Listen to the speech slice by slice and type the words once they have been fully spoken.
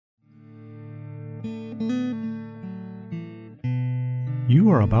You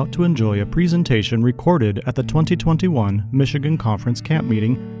are about to enjoy a presentation recorded at the 2021 Michigan Conference Camp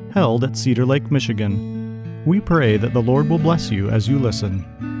Meeting held at Cedar Lake, Michigan. We pray that the Lord will bless you as you listen.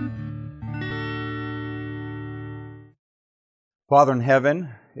 Father in heaven,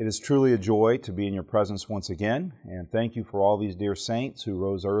 it is truly a joy to be in your presence once again, and thank you for all these dear saints who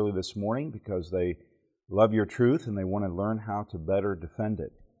rose early this morning because they love your truth and they want to learn how to better defend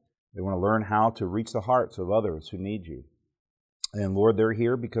it. They want to learn how to reach the hearts of others who need you. And Lord, they're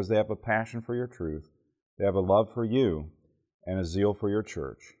here because they have a passion for your truth, they have a love for you, and a zeal for your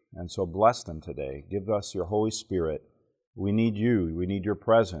church. And so bless them today. Give us your Holy Spirit. We need you. We need your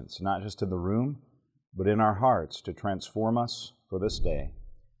presence, not just in the room, but in our hearts to transform us for this day.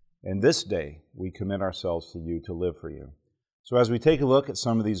 And this day, we commit ourselves to you to live for you. So as we take a look at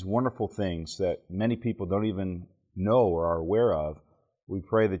some of these wonderful things that many people don't even know or are aware of, we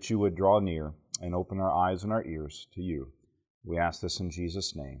pray that you would draw near and open our eyes and our ears to you. We ask this in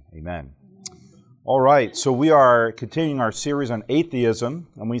Jesus' name. Amen. All right, so we are continuing our series on atheism,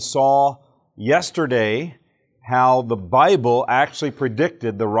 and we saw yesterday how the Bible actually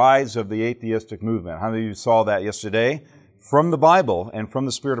predicted the rise of the atheistic movement. How many of you saw that yesterday? From the Bible and from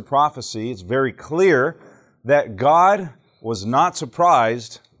the spirit of prophecy, it's very clear that God was not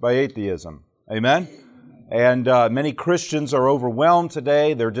surprised by atheism. Amen? And many Christians are overwhelmed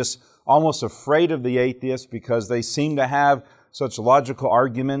today. They're just almost afraid of the atheists because they seem to have such logical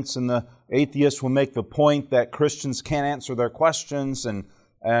arguments, and the atheists will make the point that Christians can't answer their questions.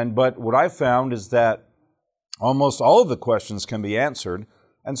 But what I've found is that almost all of the questions can be answered,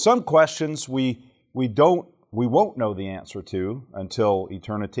 and some questions we won't know the answer to until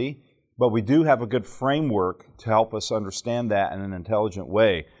eternity, but we do have a good framework to help us understand that in an intelligent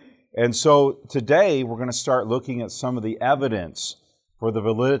way. And so today we're going to start looking at some of the evidence for the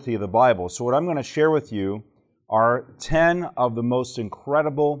validity of the Bible. So what I'm going to share with you are 10 of the most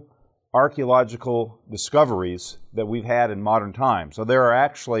incredible archaeological discoveries that we've had in modern times. So there are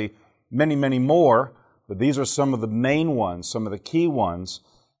actually many, many more, but these are some of the main ones, some of the key ones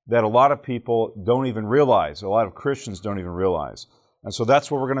that a lot of people don't even realize, a lot of Christians don't even realize. And so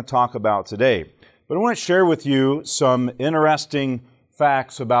that's what we're going to talk about today. But I want to share with you some interesting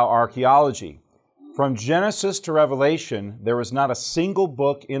facts about archaeology. From Genesis to Revelation, there is not a single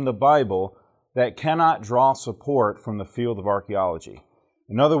book in the Bible that cannot draw support from the field of archaeology.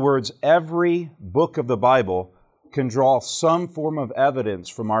 In other words, every book of the Bible can draw some form of evidence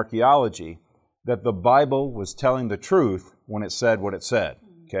from archaeology that the Bible was telling the truth when it said what it said.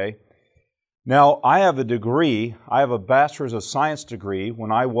 Okay? Now, I have a degree. I have a Bachelor's of Science degree.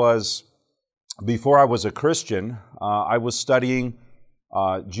 Before I was a Christian, I was studying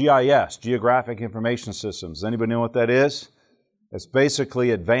GIS, Geographic Information Systems. Does anybody know what that is? It's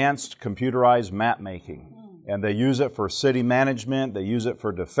basically advanced computerized map making. And they use it for city management, they use it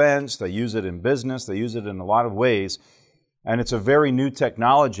for defense, they use it in business, they use it in a lot of ways. And it's a very new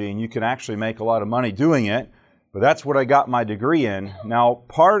technology, and you can actually make a lot of money doing it. But that's what I got my degree in. Now,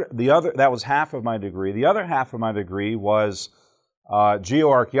 that was half of my degree. The other half of my degree was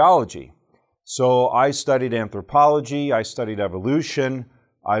geoarchaeology. So I studied anthropology, I studied evolution,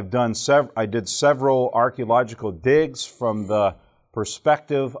 I did several archaeological digs from the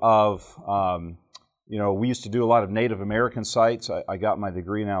perspective of, we used to do a lot of Native American sites. I got my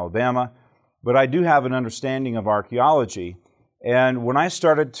degree in Alabama. But I do have an understanding of archaeology. And when I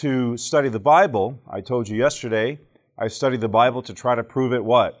started to study the Bible, I told you yesterday, I studied the Bible to try to prove it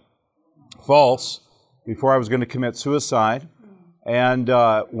what? False, before I was going to commit suicide. And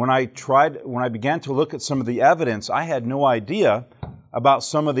when I began to look at some of the evidence, I had no idea about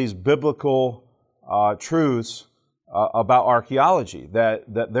some of these biblical truths about archaeology,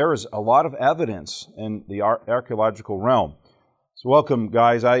 that there is a lot of evidence in the archaeological realm. So welcome,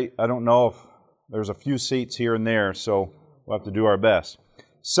 guys. I don't know if there's a few seats here and there, so we'll have to do our best.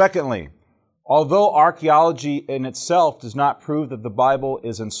 Secondly, although archaeology in itself does not prove that the Bible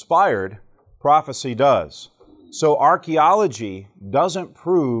is inspired, prophecy does. So archaeology doesn't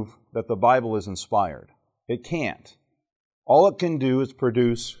prove that the Bible is inspired. It can't. All it can do is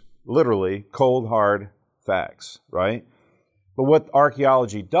produce, literally, cold, hard facts, right? But what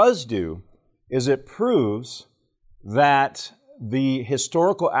archaeology does do is it proves that the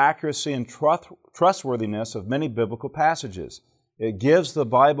historical accuracy and trustworthiness of many biblical passages. It gives the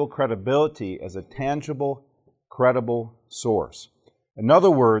Bible credibility as a tangible, credible source. In other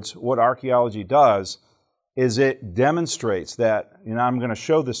words, what archaeology does is it demonstrates that, and I'm going to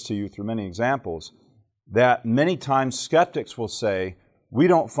show this to you through many examples, that many times skeptics will say, we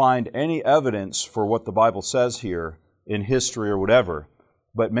don't find any evidence for what the Bible says here in history or whatever.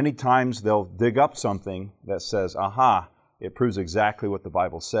 but many times they'll dig up something that says, aha, it proves exactly what the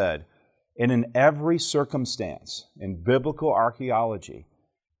Bible said. And in every circumstance, in biblical archaeology,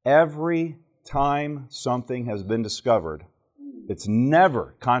 every time something has been discovered, it's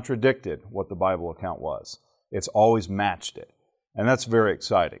never contradicted what the Bible account was. It's always matched it. And that's very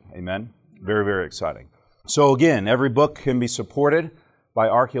exciting. Amen? Very, very exciting. So again, every book can be supported by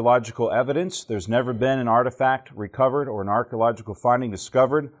archaeological evidence. There's never been an artifact recovered or an archaeological finding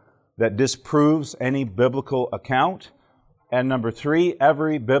discovered that disproves any biblical account. And number 3,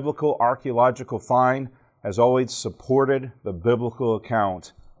 every biblical archaeological find has always supported the biblical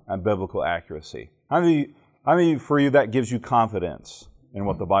account and biblical accuracy. How many for you that gives you confidence in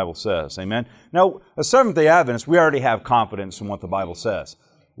what the Bible says? Amen? Now, as Seventh-day Adventists, we already have confidence in what the Bible says.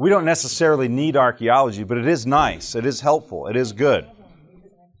 We don't necessarily need archaeology, but it is nice. It is helpful. It is good.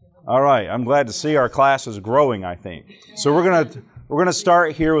 All right, I'm glad to see our class is growing, I think. So we're going to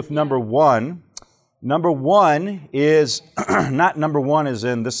start here with number 1. Number 1 is, not number 1 as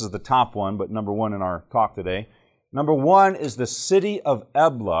in this is the top one, but number 1 in our talk today. Number 1 is the city of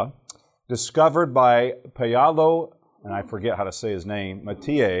Ebla, discovered by Paolo, and I forget how to say his name,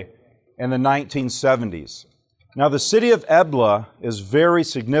 Mattia, in the 1970s. Now, the city of Ebla is very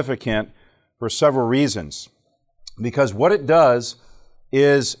significant for several reasons, because what it does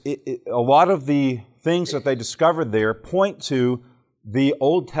is a lot of the things that they discovered there point to the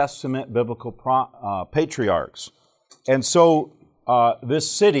Old Testament biblical patriarchs. And so in this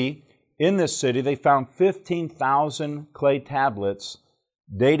city, they found 15,000 clay tablets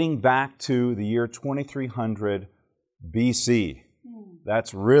dating back to the year 2300 BC.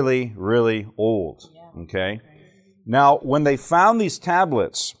 That's really, really old. Okay? Now, when they found these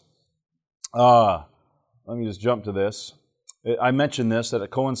tablets, let me just jump to this. I mentioned this, that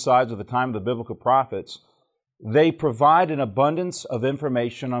it coincides with the time of the biblical prophets. They provide an abundance of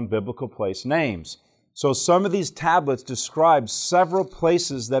information on biblical place names. So some of these tablets describe several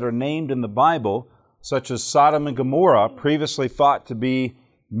places that are named in the Bible, such as Sodom and Gomorrah, previously thought to be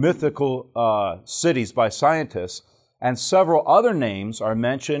mythical cities by scientists, and several other names are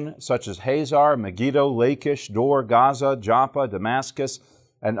mentioned, such as Hazar, Megiddo, Lachish, Dor, Gaza, Joppa, Damascus,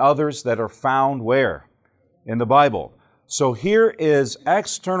 and others that are found where? In the Bible. So here is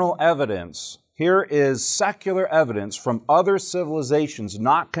external evidence. Here is secular evidence from other civilizations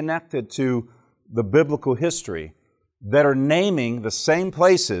not connected to the biblical history that are naming the same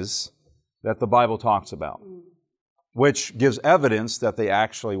places that the Bible talks about, which gives evidence that they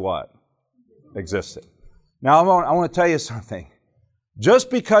actually what? Existed. Now, I want to tell you something. Just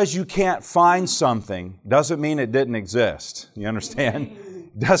because you can't find something doesn't mean it didn't exist. You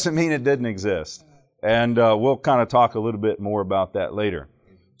understand? Doesn't mean it didn't exist. And we'll kind of talk a little bit more about that later.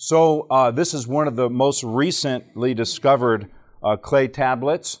 So this is one of the most recently discovered clay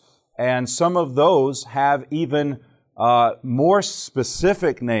tablets, and some of those have even more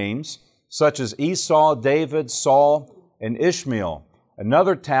specific names, such as Esau, David, Saul, and Ishmael.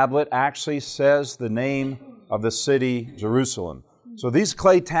 Another tablet actually says the name of the city, Jerusalem. So these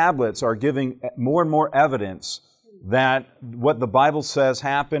clay tablets are giving more and more evidence that what the Bible says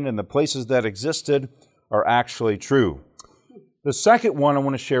happened and the places that existed are actually true. The second one I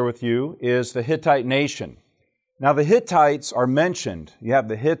want to share with you is the Hittite nation. Now the Hittites are mentioned. You have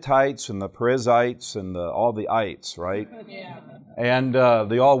the Hittites and the Perizzites and all the ites, right? Yeah. And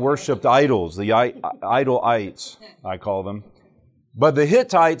they all worshipped idols, the idolites, I call them. But the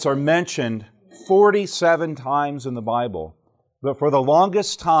Hittites are mentioned 47 times in the Bible. But for the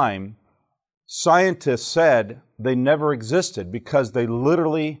longest time, scientists said they never existed because they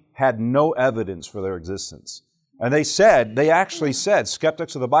literally had no evidence for their existence. And they actually said,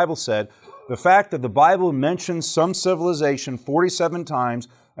 skeptics of the Bible said, the fact that the Bible mentions some civilization 47 times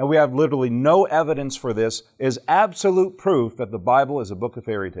and we have literally no evidence for this is absolute proof that the Bible is a book of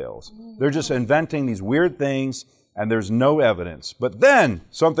fairy tales. They're just inventing these weird things and there's no evidence. But then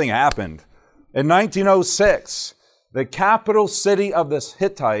something happened. In 1906, the capital city of the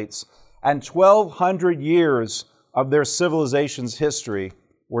Hittites and 1,200 years of their civilization's history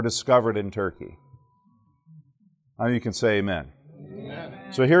were discovered in Turkey. How you can say amen? Amen.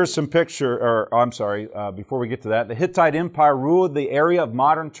 So here's some before we get to that, the Hittite Empire ruled the area of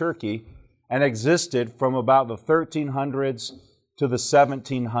modern Turkey and existed from about the 1300s to the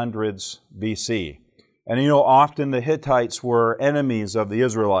 1700s BC. And often the Hittites were enemies of the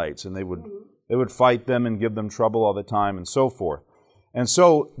Israelites, and they would fight them and give them trouble all the time and so forth. And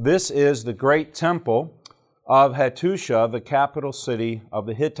so this is the great temple of Hattusha, the capital city of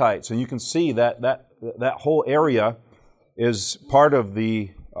the Hittites. And you can see that whole area is part of the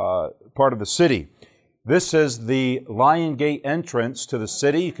city. This is the Lion Gate entrance to the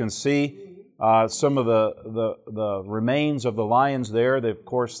city. You can see some of the remains of the lions there. They, of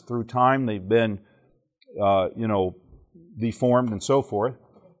course, through time, they've been, deformed and so forth.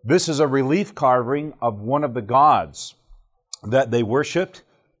 This is a relief carving of one of the gods that they worshipped,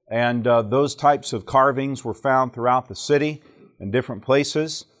 and those types of carvings were found throughout the city in different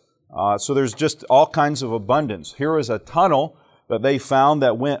places. So there's just all kinds of abundance. Here is a tunnel that they found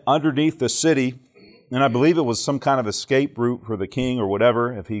that went underneath the city, and I believe it was some kind of escape route for the king or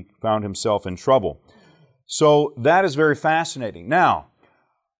whatever if he found himself in trouble. So that is very fascinating. Now,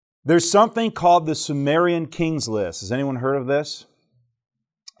 there's something called the Sumerian Kings List. Has anyone heard of this?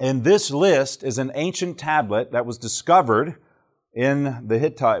 And this list is an ancient tablet that was discovered in the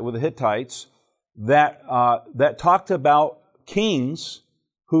Hittites that talked about kings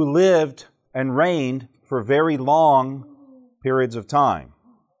who lived and reigned for very long periods of time.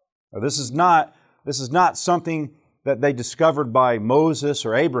 Now, this is not something that they discovered by Moses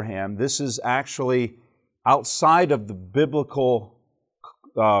or Abraham. This is actually outside of the biblical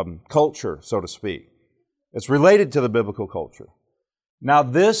culture, so to speak. It's related to the biblical culture. Now,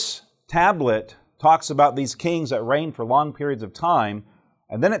 this tablet talks about these kings that reigned for long periods of time,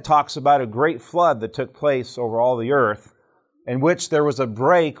 and then it talks about a great flood that took place over all the earth, in which there was a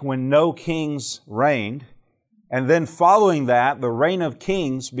break when no kings reigned, and then following that, the reign of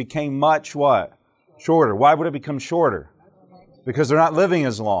kings became much what? Shorter. Why would it become shorter? Because they're not living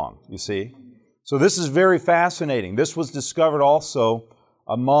as long, you see. So this is very fascinating. This was discovered also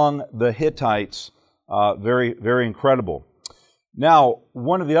among the Hittites. Very, very incredible. Now,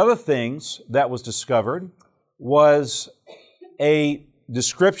 one of the other things that was discovered was a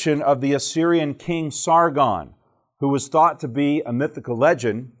description of the Assyrian king Sargon, who was thought to be a mythical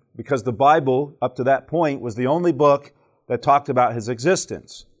legend because the Bible, up to that point, was the only book that talked about his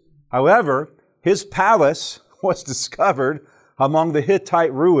existence. However, his palace was discovered among the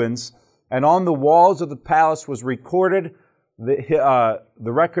Hittite ruins, and on the walls of the palace was recorded the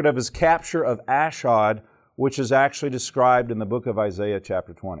record of his capture of Ashdod, which is actually described in the book of Isaiah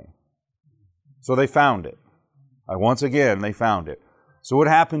chapter 20. So they found it. Once again, they found it. So what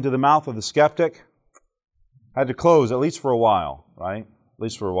happened to the mouth of the skeptic? Had to close, at least for a while, right? At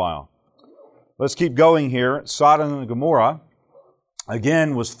least for a while. Let's keep going here. Sodom and Gomorrah,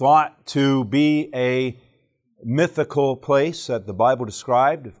 again, was thought to be a mythical place that the Bible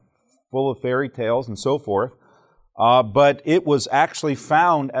described, full of fairy tales and so forth. But it was actually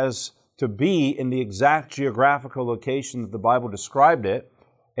found as to be in the exact geographical location that the Bible described it,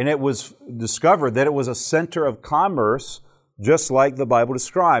 and it was discovered that it was a center of commerce, just like the Bible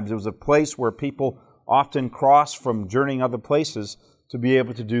describes. It was a place where people often crossed from journeying other places to be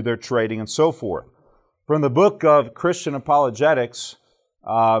able to do their trading and so forth. From the book of Christian Apologetics,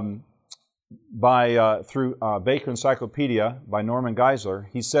 through Baker Encyclopedia by Norman Geisler,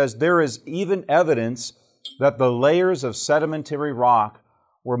 he says, there is even evidence that the layers of sedimentary rock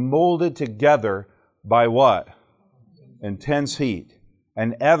were molded together by what? Intense heat.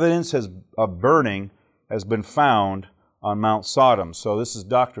 And evidence of burning has been found on Mount Sodom. So this is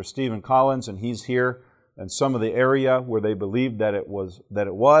Dr. Stephen Collins, and he's here in some of the area where they believed that it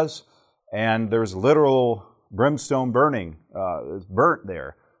was, and there's literal brimstone burning. It's burnt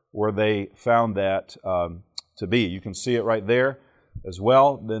there where they found that to be. You can see it right there as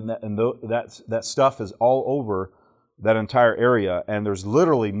well. That stuff is all over that entire area, and there's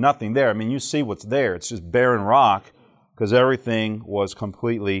literally nothing there. I mean, you see what's there. It's just barren rock because everything was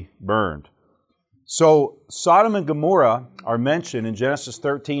completely burned. So Sodom and Gomorrah are mentioned in Genesis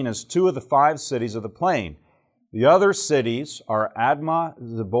 13 as two of the 5 cities of the plain. The other cities are Admah,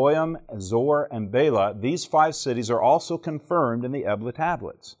 Zeboim, Zor, and Bela. These 5 cities are also confirmed in the Ebla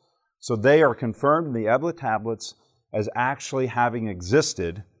tablets. So they are confirmed in the Ebla tablets as actually having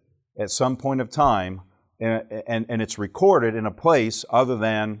existed at some point of time, and it's recorded in a place other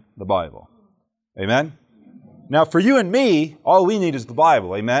than the Bible. Amen? Now, for you and me, all we need is the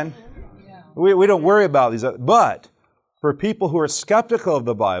Bible. Amen? We don't worry about these. But for people who are skeptical of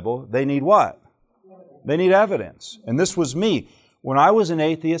the Bible, they need what? They need evidence. And this was me. When I was an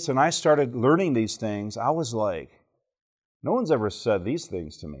atheist and I started learning these things, I was like, no one's ever said these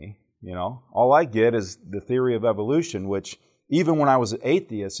things to me. You know, all I get is the theory of evolution, which even when I was an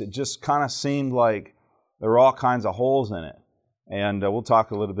atheist, it just kind of seemed like there were all kinds of holes in it. And we'll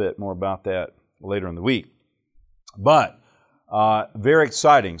talk a little bit more about that later in the week. But very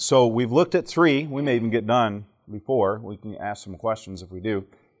exciting. So we've looked at 3. We may even get done before. We can ask some questions if we do.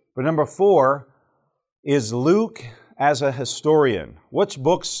 But number 4 is Luke as a historian. Which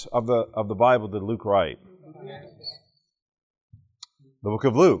books of the Bible did Luke write? The book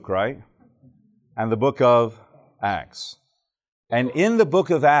of Luke, right? and the book of Acts. And in the book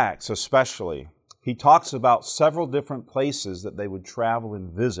of Acts especially, he talks about several different places that they would travel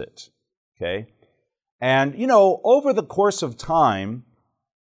and visit. Okay? And, over the course of time,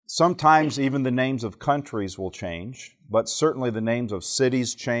 sometimes even the names of countries will change, but certainly the names of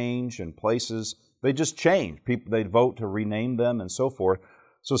cities change and places, they just change. People, they vote to rename them and so forth.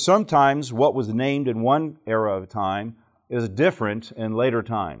 So sometimes what was named in one era of time is different in later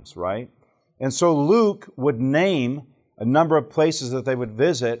times, right? And so Luke would name a number of places that they would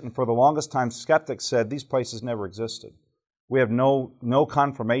visit, and for the longest time, skeptics said these places never existed. We have no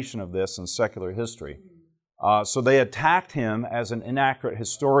confirmation of this in secular history. So they attacked him as an inaccurate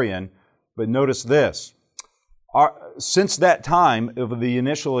historian, but notice this. Since that time of the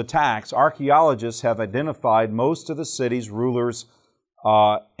initial attacks, archaeologists have identified most of the cities, rulers,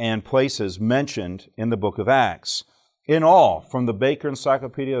 and places mentioned in the book of Acts. In all, from the Baker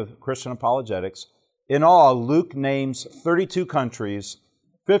Encyclopedia of Christian Apologetics, in all, Luke names 32 countries,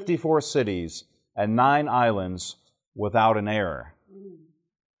 54 cities, and 9 islands without an error.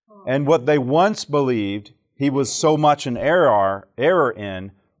 And what they once believed he was so much an error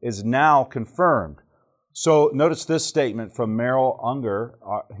in is now confirmed. So notice this statement from Merrill Unger.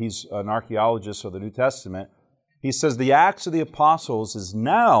 He's an archaeologist of the New Testament. He says, the Acts of the Apostles is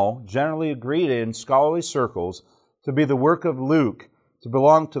now generally agreed in scholarly circles to be the work of Luke, to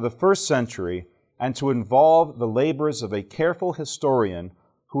belong to the first century, and to involve the labors of a careful historian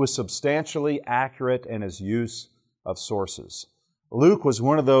who is substantially accurate in his use of sources. Luke was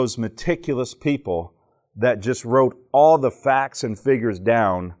one of those meticulous people that just wrote all the facts and figures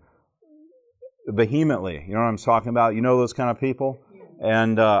down vehemently. You know what I'm talking about? You know those kind of people?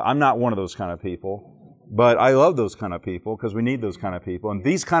 And I'm not one of those kind of people, but I love those kind of people because we need those kind of people. And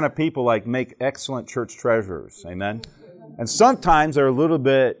these kind of people make excellent church treasurers. Amen? And sometimes they're a little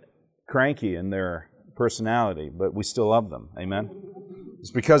bit cranky in their personality, but we still love them. Amen?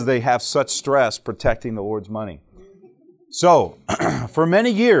 It's because they have such stress protecting the Lord's money. So, for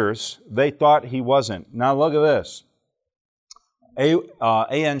many years, they thought he wasn't. Now look at this.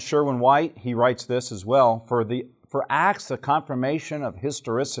 A.N. Sherwin-White, he writes this as well. For Acts, the confirmation of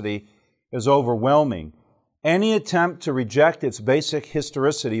historicity is overwhelming. Any attempt to reject its basic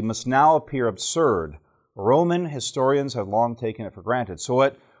historicity must now appear absurd. Roman historians have long taken it for granted.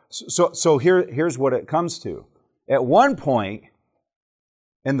 So here's what it comes to. At one point,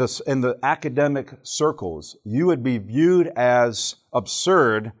 in the academic circles, you would be viewed as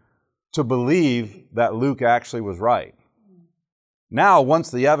absurd to believe that Luke actually was right. Now, once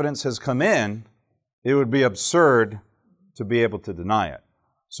the evidence has come in, it would be absurd to be able to deny it.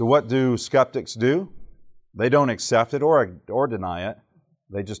 So what do skeptics do? They don't accept it or deny it.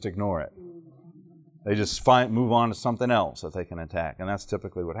 They just ignore it. They just move on to something else that they can attack, and that's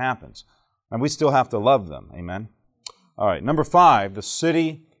typically what happens. And we still have to love them. Amen? All right, number 5, the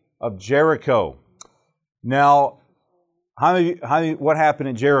city of Jericho. Now, what happened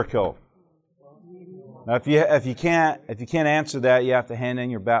in Jericho? Now, if you can't answer that, you have to hand in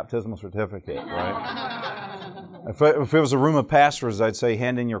your baptismal certificate, right? If it was a room of pastors, I'd say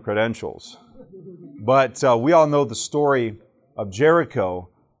hand in your credentials. But we all know the story of Jericho,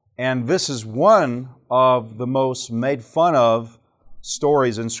 and this is one of the most made fun of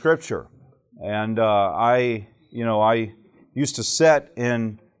stories in Scripture. And I used to sit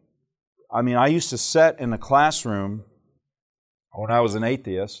in a classroom when I was an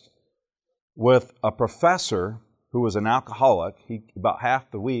atheist with a professor who was an alcoholic. About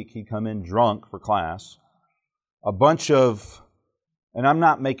half the week, he'd come in drunk for class. And I'm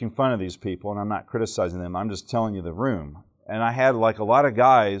not making fun of these people, and I'm not criticizing them. I'm just telling you the room. And I had a lot of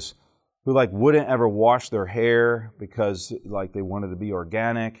guys who wouldn't ever wash their hair because they wanted to be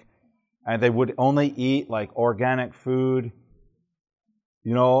organic. And they would only eat organic food,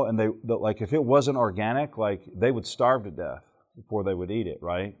 and they if it wasn't organic, they would starve to death before they would eat it,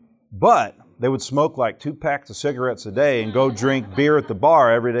 right? But they would smoke 2 packs of cigarettes a day and go drink beer at the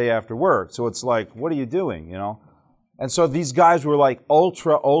bar every day after work. So it's what are you doing, And so these guys were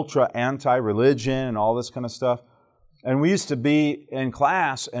ultra anti-religion and all this kind of stuff. And we used to be in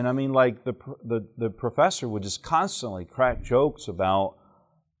class, and the professor would just constantly crack jokes about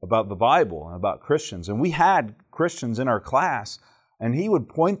the Bible and about Christians. And we had Christians in our class, and he would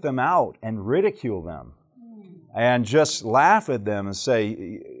point them out and ridicule them and just laugh at them and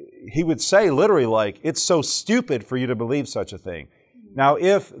he would say literally it's so stupid for you to believe such a thing. Now,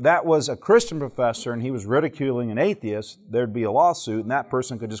 if that was a Christian professor and he was ridiculing an atheist, there'd be a lawsuit, and that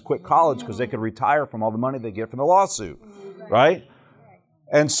person could just quit college because they could retire from all the money they get from the lawsuit, right?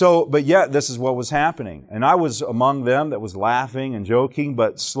 And so, but yet this is what was happening. And I was among them that was laughing and joking,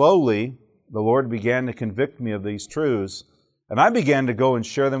 but slowly the Lord began to convict me of these truths, and I began to go and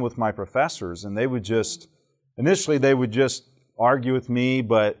share them with my professors, and initially they would just argue with me,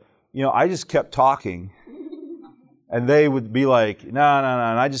 but, I just kept talking, and they would be like, no,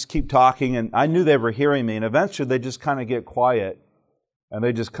 and I just keep talking, and I knew they were hearing me, and eventually they just kind of get quiet, and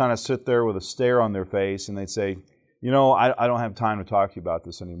they just kind of sit there with a stare on their face, and they'd say, I don't have time to talk to you about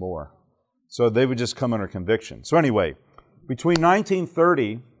this anymore. So they would just come under conviction. So anyway, between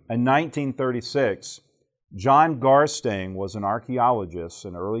 1930 and 1936, John Garstang was an archaeologist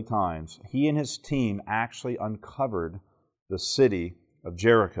in early times. He and his team actually uncovered the city of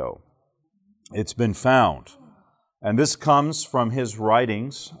Jericho. It's been found. And this comes from his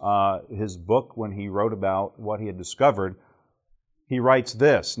writings, his book when he wrote about what he had discovered. He writes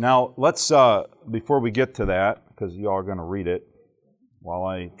this. Now, let's, before we get to that, because you all are going to read it while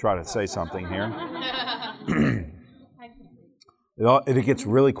I try to say something here. It gets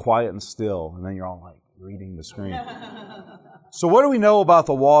really quiet and still, and then you're all like reading the screen. So what do we know about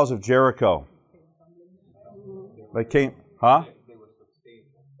the walls of Jericho? They came, huh?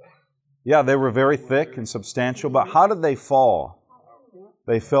 Yeah, they were very thick and substantial, but how did they fall?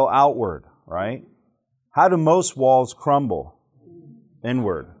 They fell outward, right? How do most walls crumble?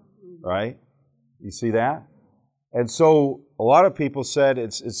 Inward, right? You see that? And so a lot of people said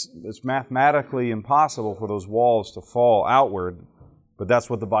it's mathematically impossible for those walls to fall outward, but that's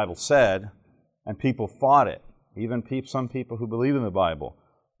what the Bible said, and people fought it, even some people who believe in the Bible.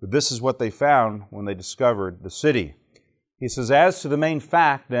 But this is what they found when they discovered the city. He says, as to the main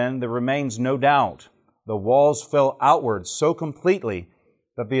fact, then, there remains no doubt. The walls fell outward so completely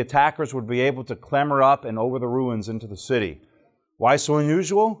that the attackers would be able to clamber up and over the ruins into the city. Why so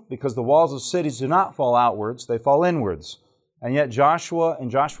unusual? Because the walls of cities do not fall outwards, they fall inwards. And yet in Joshua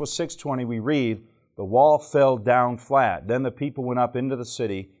 6:20 we read, the wall fell down flat. Then the people went up into the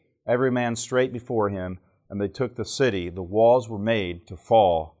city, every man straight before him, and they took the city. The walls were made to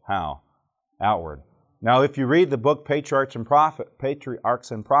fall, how? Outward. Now, if you read the book Patriarchs and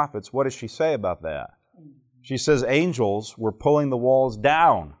Prophets, what does she say about that? She says angels were pulling the walls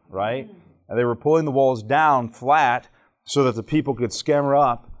down, right? And they were pulling the walls down flat so that the people could scamper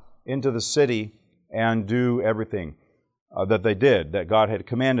up into the city and do everything that they did, that God had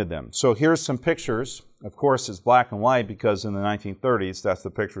commanded them. So here's some pictures. Of course, it's black and white because in the 1930s, that's the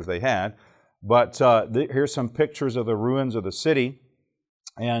pictures they had. But here's some pictures of the ruins of the city.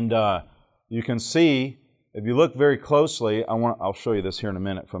 And you can see, if you look very closely, I'll show you this here in a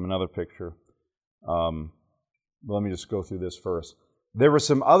minute from another picture. Let me just go through this first. There were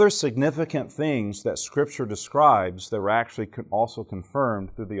some other significant things that Scripture describes that were actually also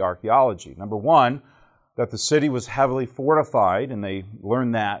confirmed through the archaeology. Number one, that the city was heavily fortified, and they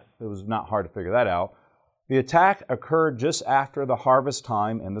learned that. It was not hard to figure that out. The attack occurred just after the harvest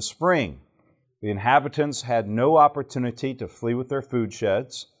time in the spring. The inhabitants had no opportunity to flee with their food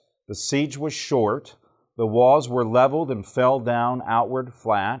sheds. The siege was short. The walls were leveled and fell down outward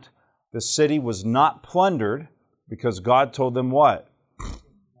flat. The city was not plundered because God told them what?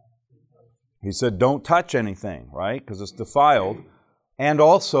 He said, don't touch anything, right? Because it's defiled. And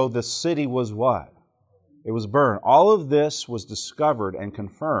also the city was what? It was burned. All of this was discovered and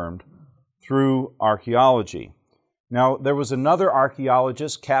confirmed through archaeology. Now, there was another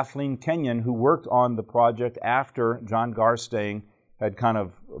archaeologist, Kathleen Kenyon, who worked on the project after John Garstang had kind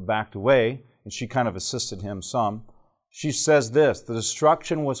of backed away, and she kind of assisted him some. She says this, the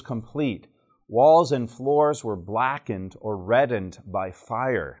destruction was complete. Walls and floors were blackened or reddened by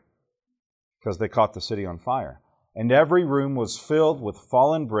fire because they caught the city on fire. And every room was filled with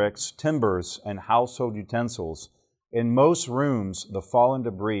fallen bricks, timbers, and household utensils. In most rooms, the fallen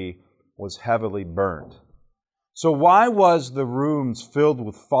debris was heavily burned. So why was the rooms filled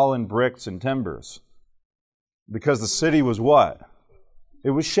with fallen bricks and timbers? Because the city was what?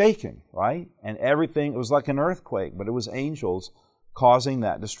 It was shaking, right? And everything, it was like an earthquake, but it was angels causing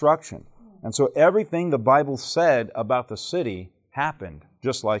that destruction. And so everything the Bible said about the city happened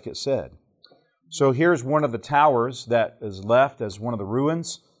just like it said. So here's one of the towers that is left as one of the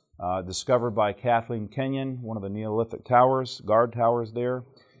ruins, discovered by Kathleen Kenyon, one of the Neolithic towers, guard towers there.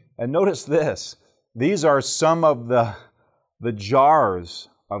 And notice this. These are some of the jars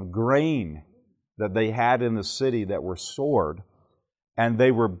of grain that they had in the city that were stored, and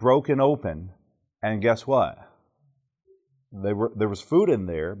they were broken open. And guess what? There was food in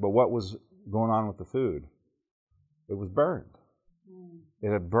there, but what was going on with the food? It was burned.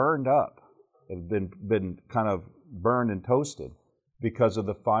 It had burned up. It had been kind of burned and toasted because of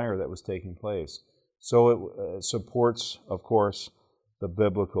the fire that was taking place. So it supports, of course, the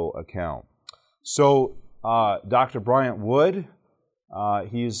biblical account. So Dr. Bryant Wood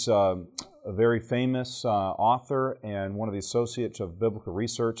He's a very famous author and one of the associates of biblical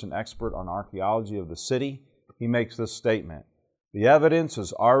research and expert on archaeology of the city. He makes this statement: "The evidence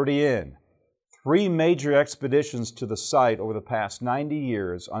is already in. 3 major expeditions to the site over the past 90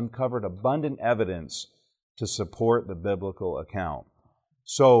 years uncovered abundant evidence to support the biblical account."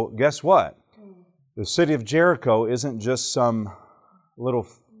 So guess what? The city of Jericho isn't just some little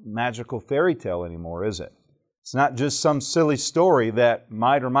magical fairy tale anymore, is it? It's not just some silly story that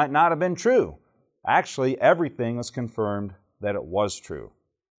might or might not have been true. Actually, everything was confirmed that it was true.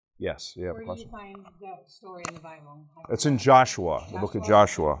 Yes, you have a question? Where do you find that story in the Bible? It's in Joshua, the book of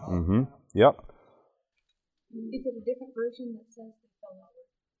Joshua. Mm-hmm. Yep. Is it a different version that says they fell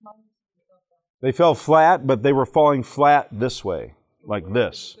outward? They fell flat, but they were falling flat this way, like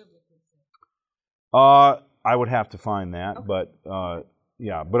this. I would have to find that, okay. But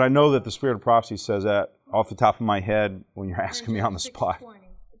yeah. But I know that the Spirit of Prophecy says that off the top of my head when you're asking me on the spot.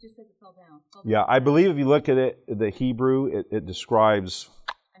 It just says it fell down. Yeah, I believe if you look at it, the Hebrew, it describes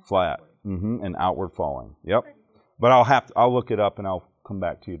flat and outward falling. Yep. But I'll look it up and I'll come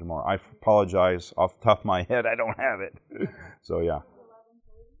back to you tomorrow. I apologize. Off the top of my head, I don't have it. So yeah.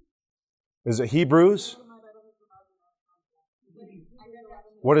 Is it Hebrews?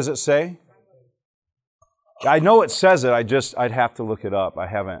 What does it say? I know it says it. I'd have to look it up. I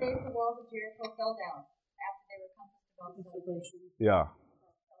haven't. The walls of Jericho fell down after they were compassed about. Yeah.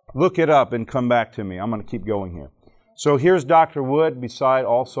 Look it up and come back to me. I'm going to keep going here. So here's Dr. Wood beside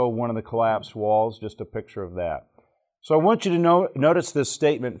also one of the collapsed walls, just a picture of that. So I want you to notice this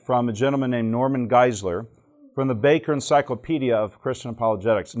statement from a gentleman named Norman Geisler from the Baker Encyclopedia of Christian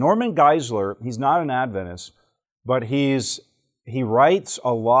Apologetics. Norman Geisler, he's not an Adventist, but he writes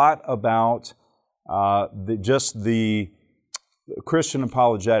a lot about the Christian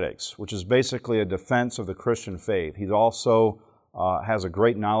apologetics, which is basically a defense of the Christian faith. He also has a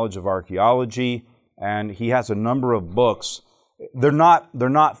great knowledge of archaeology, and he has a number of books. They're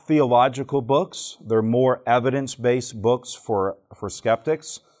not theological books. They're more evidence-based books for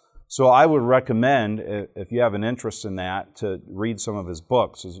skeptics. So I would recommend, if you have an interest in that, to read some of his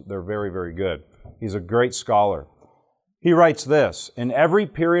books. They're very, very good. He's a great scholar. He writes this: "In every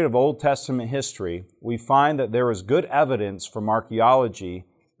period of Old Testament history, we find that there is good evidence from archaeology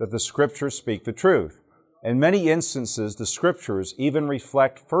that the Scriptures speak the truth. In many instances, the Scriptures even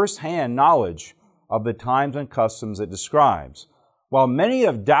reflect first-hand knowledge of the times and customs it describes. While many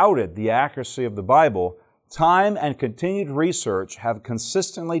have doubted the accuracy of the Bible, time and continued research have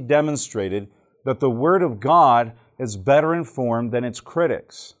consistently demonstrated that the Word of God is better informed than its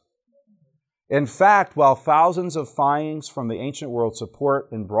critics. In fact, while thousands of findings from the ancient world support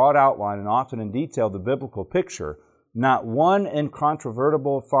in broad outline and often in detail the biblical picture, not one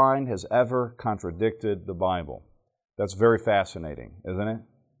incontrovertible find has ever contradicted the Bible." That's very fascinating, isn't it?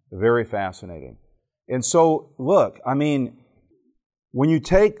 Very fascinating. And so, look, I mean, when you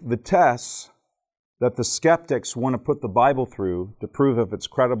take the tests that the skeptics want to put the Bible through to prove if it's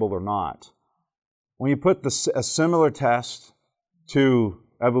credible or not, when you put a similar test to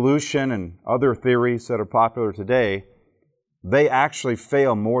evolution and other theories that are popular today, they actually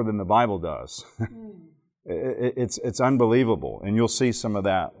fail more than the Bible does. It's unbelievable, and you'll see some of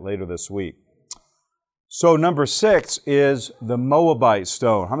that later this week. So number 6 is the Moabite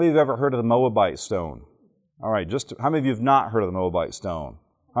stone. How many of you have ever heard of the Moabite stone? All right, how many of you have not heard of the Moabite stone?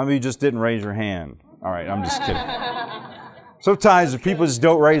 How many of you just didn't raise your hand? All right, I'm just kidding. Sometimes people just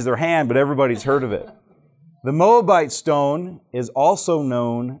don't raise their hand, but everybody's heard of it. The Moabite stone is also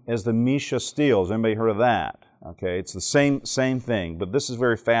known as the Mesha stele. Has anybody heard of that? Okay, it's the same thing, but this is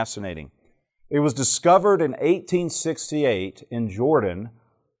very fascinating. It was discovered in 1868 in Jordan,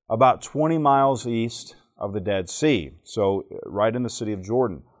 about 20 miles east of the Dead Sea, so right in the city of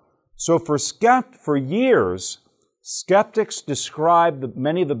Jordan. So for years, skeptics described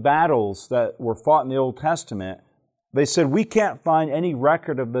many of the battles that were fought in the Old Testament. They said, we can't find any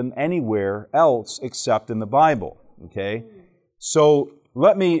record of them anywhere else except in the Bible. Okay? So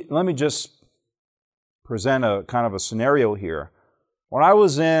let me just present a kind of a scenario here. When I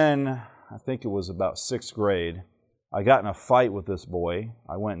was in, I think it was about 6th grade, I got in a fight with this boy.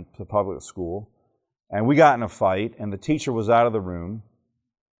 I went to public school, and we got in a fight, and the teacher was out of the room,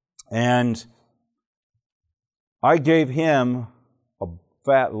 and I gave him a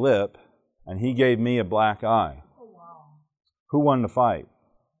fat lip, and he gave me a black eye. Who won the fight?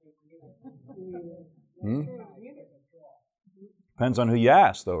 Depends on who you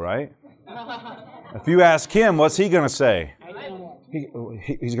ask, though, right? If you ask him, what's he going to say?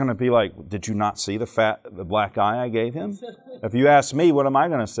 He's going to be like, did you not see the black eye I gave him? If you ask me, what am I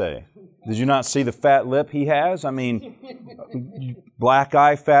going to say? Did you not see the fat lip he has? I mean, black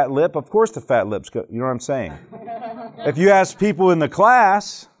eye, fat lip. Of course the fat lip's good. You know what I'm saying? If you ask people in the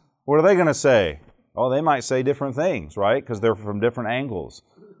class, what are they going to say? Oh, they might say different things, right? Because they're from different angles.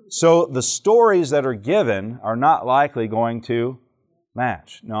 So the stories that are given are not likely going to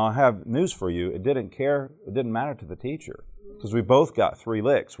match. Now, I have news for you. It didn't matter to the teacher, because we both got 3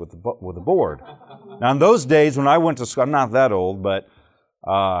 licks with the board. Now, in those days when I went to school, I'm not that old, but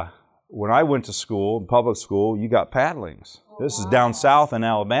when I went to school, in public school, you got paddlings. This is down south in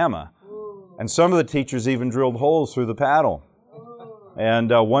Alabama. And some of the teachers even drilled holes through the paddle.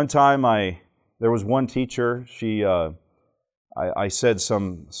 And one time there was one teacher, I said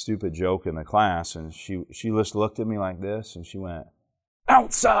some stupid joke in the class, and she just looked at me like this, and she went,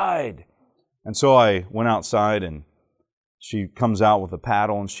 "Outside!" And so I went outside, and she comes out with a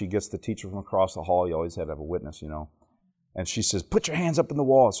paddle, and she gets the teacher from across the hall. You always had to have a witness, you know. And she says, "Put your hands up in the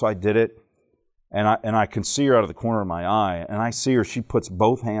wall." So I did it, and I can see her out of the corner of my eye, and I see her, she puts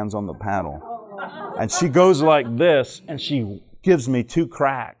both hands on the paddle. And she goes like this, and she gives me 2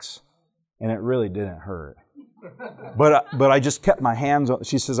 cracks, and it really didn't hurt. But I just kept my hands on.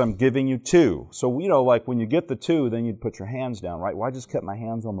 She says, "I'm giving you 2. So, you know, like when you get the 2, then you'd put your hands down, right? Well, I just kept my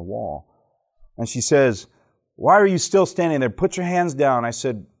hands on the wall. And she says, "Why are you still standing there? Put your hands down." I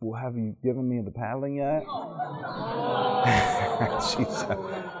said, "Well, have you given me the paddling yet?"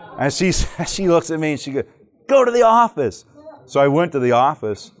 she looks at me and she goes, "Go to the office." So I went to the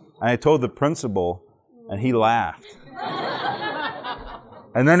office and I told the principal, and he laughed.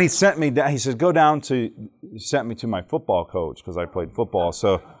 And then he sent me down. He says, he sent me to my football coach, because I played football.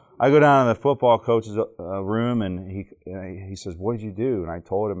 So I go down to the football coach's room, and he says, "What did you do?" And I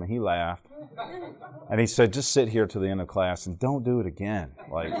told him, and he laughed. And he said, "Just sit here till the end of class and don't do it again."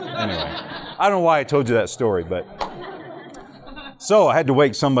 Like, anyway, I don't know why I told you that story, but so I had to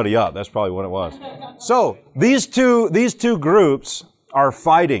wake somebody up. That's probably what it was. So these two groups are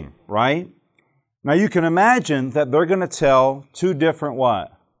fighting, right? Now you can imagine that they're going to tell 2 different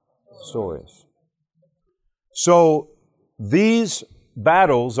what? Stories. So these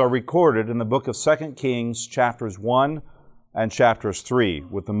battles are recorded in the book of 2 Kings, chapters 1 and chapters 3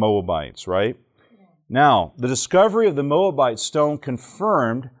 with the Moabites, right? Now, the discovery of the Moabite stone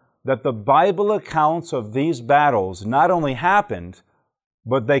confirmed that the Bible accounts of these battles not only happened,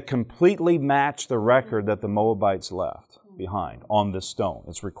 but they completely match the record that the Moabites left behind on this stone.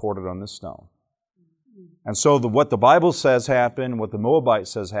 It's recorded on this stone. And so what the Bible says happened, what the Moabite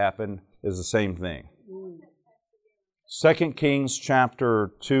says happened, is the same thing. 2 Kings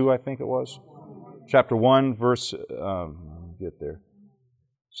chapter 2, I think it was. Chapter 1, verse, get there.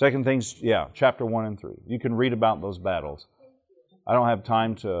 2 Kings, chapter 1 and 3. You can read about those battles. I don't have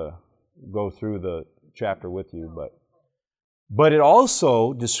time to go through the chapter with you, but it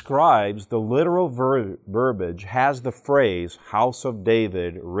also describes, the literal verbiage has the phrase "House of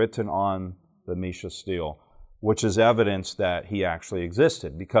David" written on the Mesha stele, which is evidence that he actually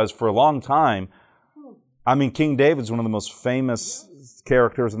existed. Because for a long time, I mean, King David's one of the most famous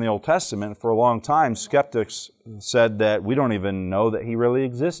characters in the Old Testament. For a long time, skeptics said that we don't even know that he really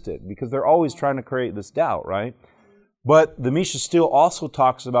existed, because they're always trying to create this doubt, right? But the Mesha stele also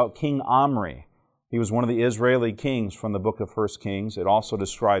talks about King Omri. He was one of the Israeli kings from the book of 1 Kings. It also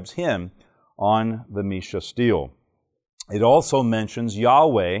describes him on the Mesha stele. It also mentions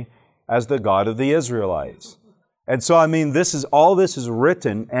Yahweh as the God of the Israelites. And so, I mean, all this is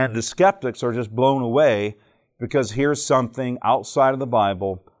written, and the skeptics are just blown away, because here's something outside of the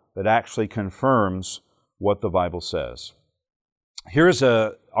Bible that actually confirms what the Bible says. Here's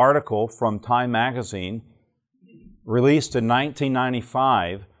an article from Time Magazine, released in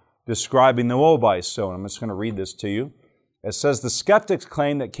 1995, describing the Moabite stone. I'm just going to read this to you. It says, "The skeptics'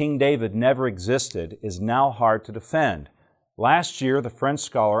 claim that King David never existed is now hard to defend. Last year, the French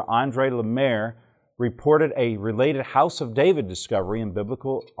scholar André Lemaire reported a related House of David discovery in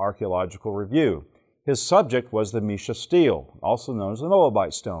Biblical Archaeological Review. His subject was the Mesha stele, also known as the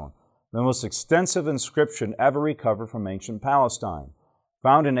Moabite stone, the most extensive inscription ever recovered from ancient Palestine.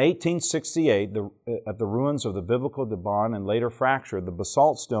 Found in 1868 at the ruins of the biblical Dibon and later fractured, the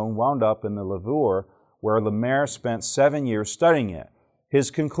basalt stone wound up in the Lavur, where Lemaire spent 7 years studying it. His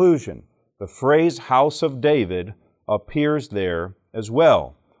conclusion: the phrase House of David appears there as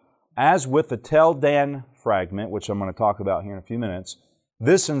well. As with the Tel Dan fragment, which I'm going to talk about here in a few minutes,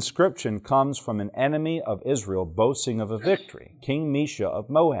 this inscription comes from an enemy of Israel boasting of a victory, King Mesha of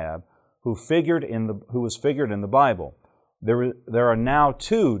Moab, who was figured in the Bible. There are now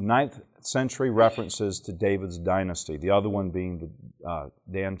 2 9th century references to David's dynasty, the other one being the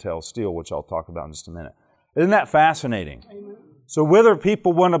Dan Tel stele, which I'll talk about in just a minute. Isn't that fascinating? Amen. So whether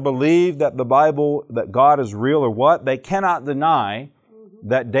people want to believe that the Bible, that God is real or what, they cannot deny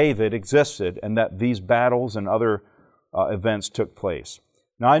that David existed and that these battles and other events took place.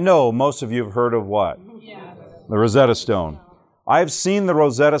 Now I know most of you have heard of what? Yeah. The Rosetta Stone. I've seen the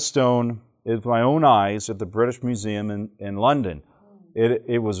Rosetta Stone with my own eyes at the British Museum in London.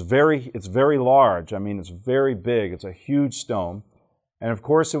 It's very large. I mean, it's very big. It's a huge stone. And of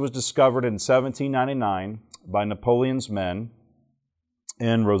course, it was discovered in 1799 by Napoleon's men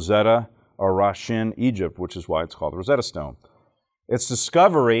in Rosetta or Rashin, Egypt, which is why it's called the Rosetta Stone. Its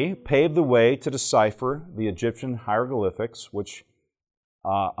discovery paved the way to decipher the Egyptian hieroglyphics, which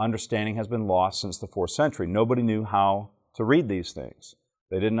understanding has been lost since the 4th century. Nobody knew how to read these things.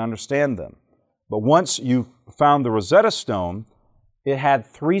 They didn't understand them. But once you found the Rosetta Stone, it had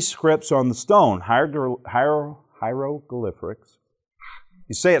 3 scripts on the stone, hieroglyphics.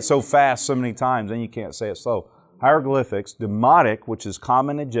 You say it so fast so many times, then you can't say it slow. Hieroglyphics, Demotic, which is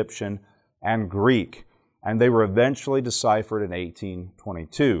Common Egyptian, and Greek. And they were eventually deciphered in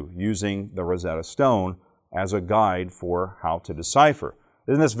 1822 using the Rosetta Stone as a guide for how to decipher.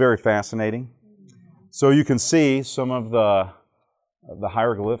 Isn't this very fascinating? So you can see some of the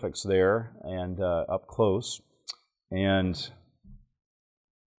hieroglyphics there and up close. And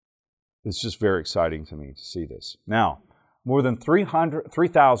it's just very exciting to me to see this. Now, more than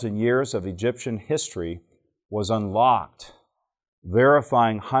 3,000 years of Egyptian history was unlocked,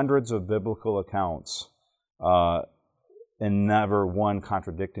 verifying hundreds of biblical accounts and never one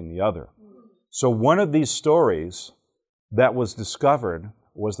contradicting the other. So one of these stories that was discovered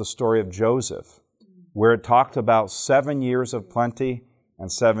was the story of Joseph, where it talked about 7 years of plenty and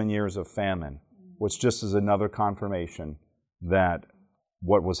 7 years of famine, which just is another confirmation that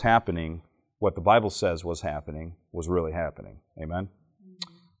what was happening, what the Bible says was happening, was really happening. Amen?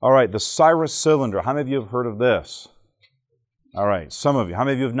 All right, the Cyrus cylinder. How many of you have heard of this? All right, some of you. How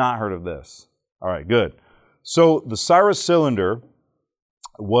many of you have not heard of this? All right, good. So the Cyrus cylinder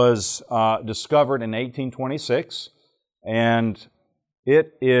was discovered in 1826, and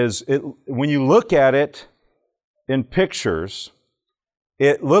when you look at it in pictures,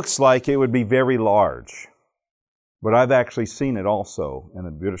 it looks like it would be very large. But I've actually seen it also in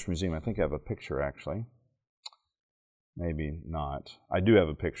the British Museum. I think I have a picture, actually. Maybe not. I do have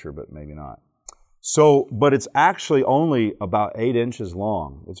a picture, but maybe not. So, but it's actually only about 8 inches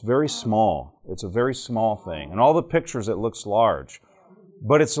long. It's very small. It's a very small thing. In all the pictures, it looks large.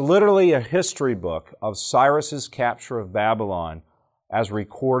 But it's literally a history book of Cyrus's capture of Babylon as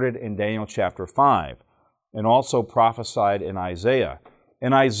recorded in Daniel chapter 5 and also prophesied in Isaiah.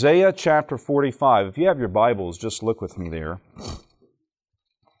 In Isaiah chapter 45, if you have your Bibles, just look with me there.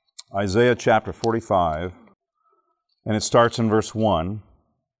 Isaiah chapter 45, and it starts in verse 1.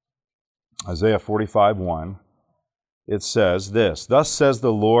 Isaiah 45:1. It says this, "Thus says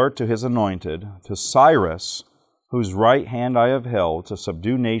the Lord to his anointed, to Cyrus, whose right hand I have held, to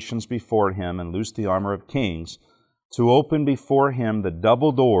subdue nations before him and loose the armor of kings, to open before him the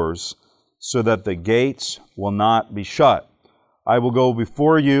double doors, so that the gates will not be shut. I will go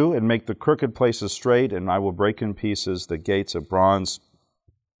before you and make the crooked places straight, and I will break in pieces the gates of bronze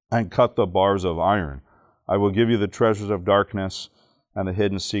and cut the bars of iron. I will give you the treasures of darkness and the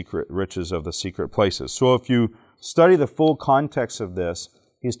hidden secret riches of the secret places." So if you study the full context of this,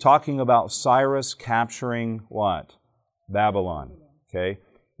 he's talking about Cyrus capturing what? Babylon. Okay?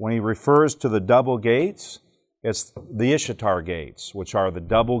 When he refers to the double gates, it's the Ishtar gates, which are the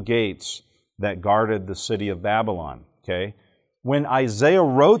double gates that guarded the city of Babylon. Okay? When Isaiah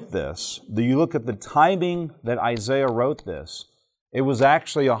wrote this, you look at the timing that Isaiah wrote this, it was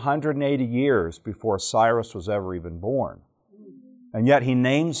actually 180 years before Cyrus was ever even born. And yet he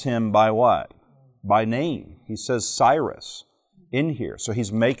names him by what? By name. He says Cyrus in here. So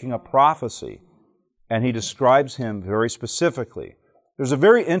he's making a prophecy, and he describes him very specifically. There's a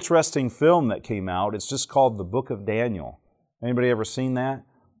very interesting film that came out. It's just called The Book of Daniel. Anybody ever seen that?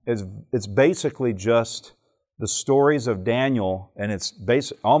 It's basically just the stories of Daniel, and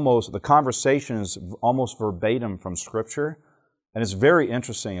it's almost, the conversation is almost verbatim from Scripture, and it's very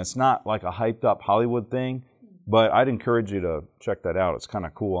interesting. It's not like a hyped up Hollywood thing, but I'd encourage you to check that out. It's kind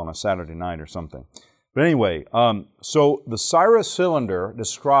of cool on a Saturday night or something. But anyway, so the Cyrus cylinder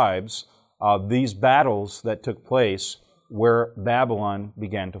describes these battles that took place where Babylon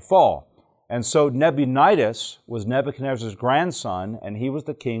began to fall. And so Nebuchadnezzar was Nebuchadnezzar's grandson, and he was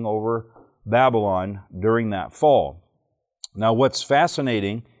the king over Babylon during that fall. Now what's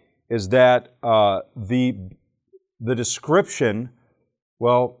fascinating is that the description,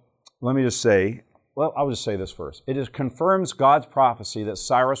 well, let me just say, well, I'll just say this first. It confirms God's prophecy that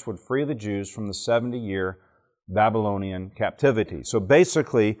Cyrus would free the Jews from the 70-year Babylonian captivity. So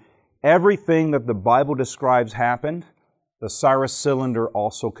basically, everything that the Bible describes happened, the Cyrus Cylinder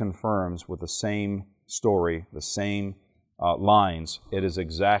also confirms with the same story, the same lines. It is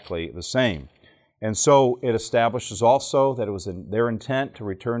exactly the same. And so it establishes also that it was in their intent to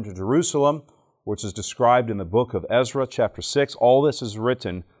return to Jerusalem, which is described in the book of Ezra, chapter 6. All this is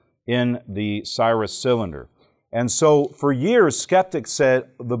written in the Cyrus Cylinder. And so for years, skeptics said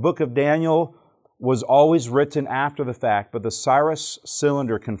the book of Daniel was always written after the fact, but the Cyrus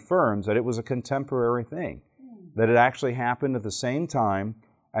Cylinder confirms that it was a contemporary thing, that it actually happened at the same time,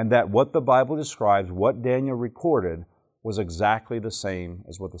 and that what the Bible describes, what Daniel recorded, was exactly the same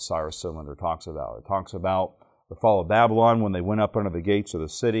as what the Cyrus Cylinder talks about. It talks about the fall of Babylon when they went up under the gates of the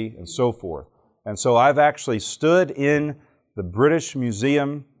city and so forth. And so I've actually stood in the British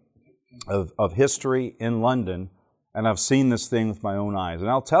Museum of History in London, and I've seen this thing with my own eyes. And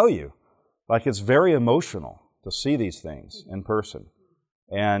I'll tell you, like, it's very emotional to see these things in person.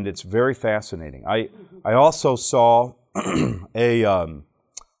 And it's very fascinating. I also saw it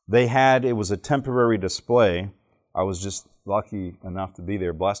was a temporary display. I was just lucky enough to be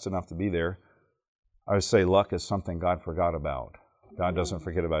there, blessed enough to be there. I would say luck is something God forgot about. God doesn't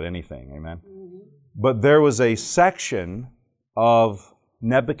forget about anything, amen? But there was a section of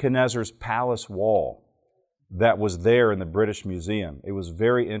Nebuchadnezzar's palace wall that was there in the British Museum. It was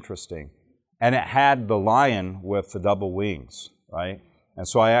very interesting. And it had the lion with the double wings, right? And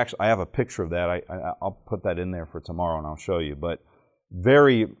so I have a picture of that. I'll put that in there for tomorrow and I'll show you. But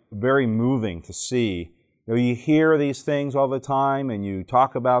very, very moving to see. You hear these things all the time and you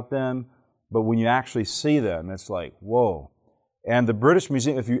talk about them, but when you actually see them, it's like, whoa. And the British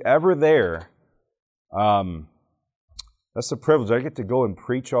Museum, if you're ever there, that's a privilege. I get to go and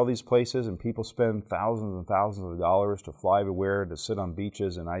preach all these places, and people spend thousands and thousands of dollars to fly everywhere, to sit on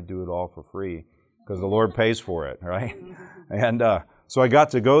beaches, and I do it all for free because the Lord pays for it, right? And so I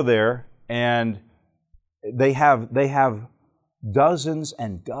got to go there, and they have dozens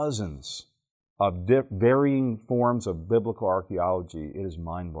and dozens of varying forms of biblical archaeology. It is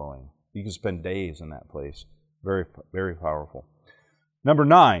mind-blowing. You can spend days in that place. Very, very powerful. Number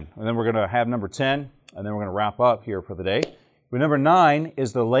 9, and then we're going to have number 10, and then we're going to wrap up here for the day. But number 9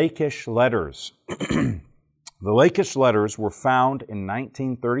 is the Lachish letters. The Lachish letters were found in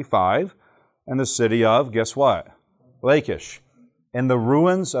 1935 in the city of, guess what? Lachish. In the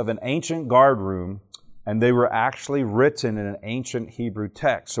ruins of an ancient guard room, and they were actually written in an ancient Hebrew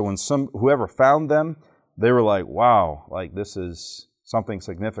text. So when whoever found them, they were like, wow, like this is something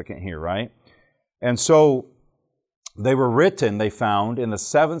significant here, right? And so they were written, they found, in the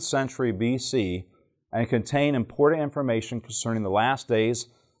 7th century BC and contain important information concerning the last days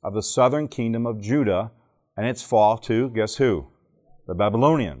of the southern kingdom of Judah and its fall to, guess who? The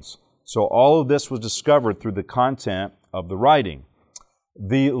Babylonians. So all of this was discovered through the content of the writing.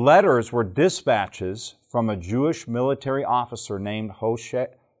 The letters were dispatches from a Jewish military officer named Hoshea,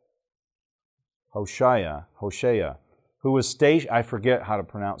 who was stationed, I forget how to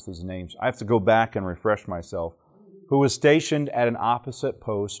pronounce these names. I have to go back and refresh myself. Who was stationed at an opposite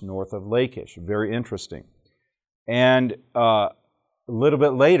post north of Lachish. Very interesting. And a little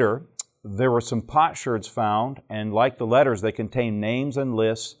bit later, there were some potsherds found, and like the letters, they contained names and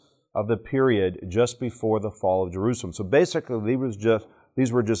lists of the period just before the fall of Jerusalem. So basically,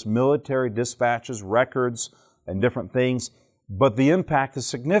 these were just military dispatches, records, and different things. But the impact is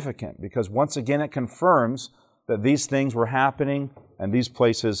significant because once again, it confirms that these things were happening and these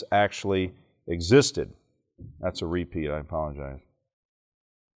places actually existed. That's a repeat, I apologize.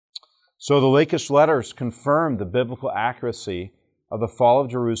 So the Lachish letters confirmed the biblical accuracy of the fall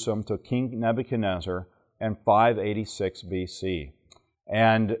of Jerusalem to King Nebuchadnezzar in 586 BC.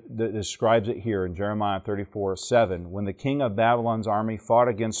 And it describes it here in Jeremiah 34:7. When the king of Babylon's army fought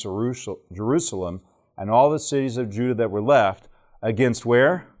against Jerusalem and all the cities of Judah that were left, against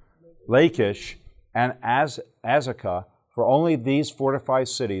where? Lachish and Azekah, for only these fortified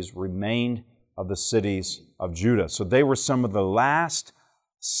cities remained of the cities of Judah. So they were some of the last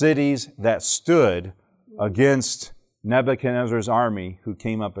cities that stood against Nebuchadnezzar's army who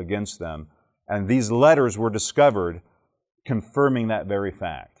came up against them. And these letters were discovered confirming that very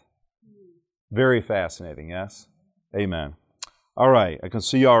fact. Very fascinating, yes? Amen. All right, I can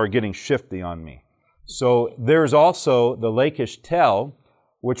see y'all are getting shifty on me. So there's also the Lachish tell,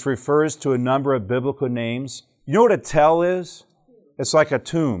 which refers to a number of biblical names. You know what a tell is? It's like a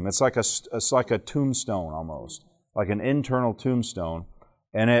tomb. It's like a tombstone almost, like an internal tombstone.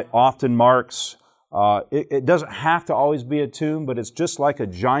 And it often marks, it doesn't have to always be a tomb, but it's just like a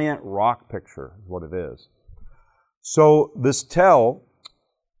giant rock picture is what it is. So this tell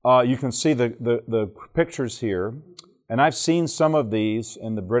You can see the pictures here, and I've seen some of these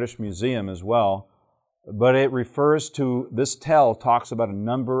in the British Museum as well, but it refers to, this tell talks about a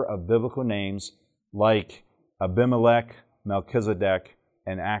number of biblical names like Abimelech, Melchizedek,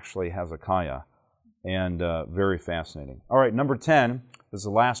 and actually Hezekiah, and very fascinating. All right, number 10 is the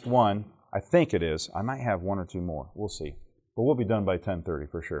last one. I think it is. I might have one or two more. We'll see. But we'll be done by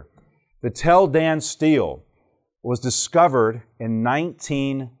 10:30 for sure. The Tel Dan stele was discovered in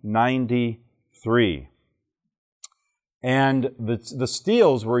 1993. And the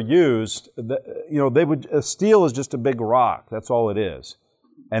steles were used, a stele is just a big rock. That's all it is.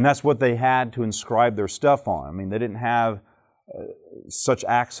 And that's what they had to inscribe their stuff on. I mean, they didn't have such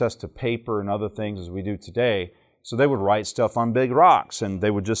access to paper and other things as we do today. So they would write stuff on big rocks, and they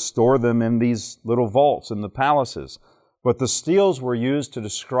would just store them in these little vaults in the palaces. But the steles were used to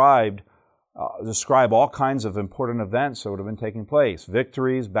describe all kinds of important events that would have been taking place.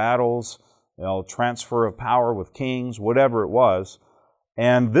 Victories, battles, transfer of power with kings, whatever it was.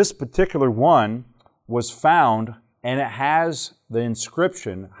 And this particular one was found, and it has the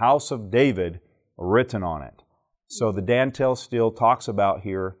inscription, House of David, written on it. So the Dan Tell stele talks about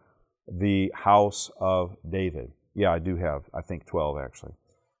here the House of David. Yeah, I do have, I think, 12 actually.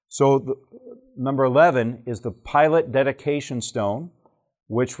 So number 11 is the Pilate dedication stone,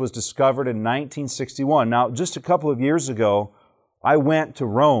 which was discovered in 1961. Now, just a couple of years ago, I went to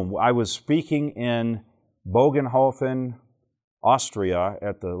Rome. I was speaking in Bogenhofen, Austria,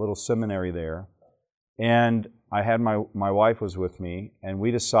 at the little seminary there. And I had my wife was with me, and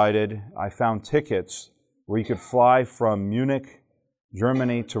we decided, I found tickets where you could fly from Munich,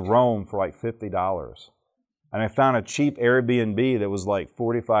 Germany to Rome for like $50. And I found a cheap Airbnb that was like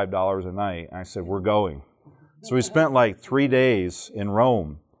 $45 a night. And I said, we're going. So we spent like 3 days in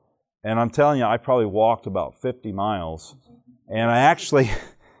Rome. And I'm telling you, I probably walked about 50 miles. And I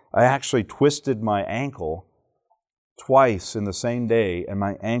actually twisted my ankle twice in the same day, and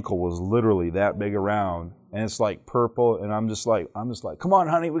my ankle was literally that big around, and it's like purple, and I'm just like, come on,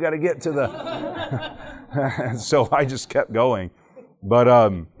 honey, we got to get to the. So I just kept going,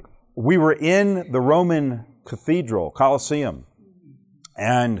 but we were in the Roman Cathedral, Colosseum,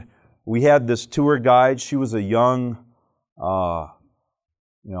 and we had this tour guide. She was a young, kind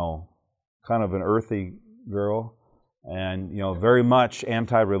of an earthy girl, and very much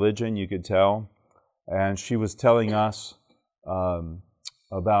anti-religion, you could tell. And she was telling us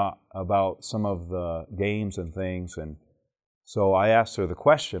about some of the games and things. And so I asked her the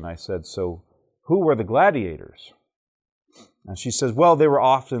question. I said, so who were the gladiators? And she says, well, they were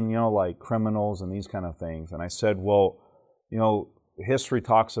often, like criminals and these kind of things. And I said, well, history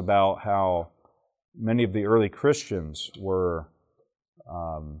talks about how many of the early Christians were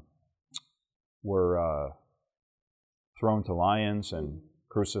thrown to lions and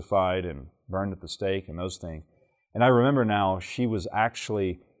crucified and burned at the stake and those things. And I remember now, she was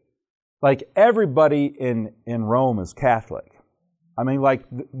actually, like everybody in Rome is Catholic. I mean, like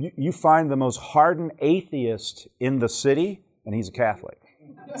you find the most hardened atheist in the city, and he's a Catholic.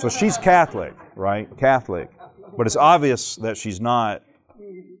 So she's Catholic, right? Catholic. But it's obvious that she's not.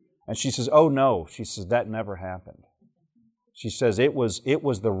 And she says, oh no, she says, that never happened. She says it was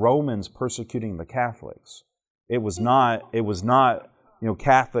the Romans persecuting the Catholics. It was not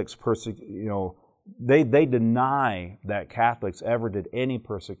Catholics they deny that Catholics ever did any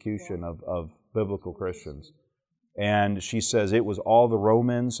persecution of biblical Christians. And she says it was all the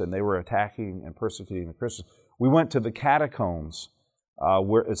Romans, and they were attacking and persecuting the Christians. We went to the catacombs,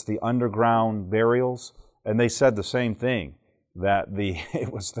 where it's the underground burials, and they said the same thing, that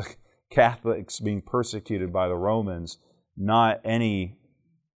it was the Catholics being persecuted by the Romans, not any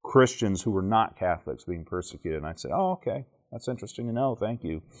Christians who were not Catholics being persecuted. And I said, oh, okay, that's interesting to know, thank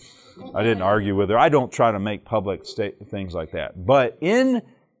you. I didn't argue with her. I don't try to make public things like that. But in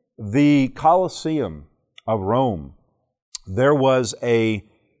the Colosseum of Rome, there was a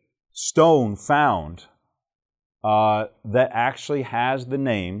stone found that actually has the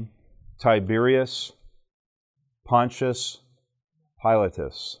name Tiberius Pontius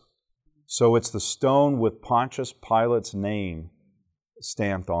Pilatus. So it's the stone with Pontius Pilate's name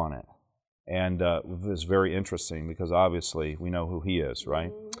stamped on it. And it's very interesting because obviously we know who he is,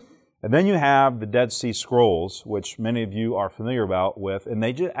 right? And then you have the Dead Sea Scrolls, which many of you are familiar with, and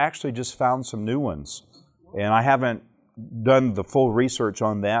they actually just found some new ones. And I haven't done the full research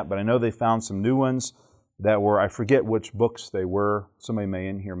on that, but I know they found some new ones that were, I forget which books they were. Somebody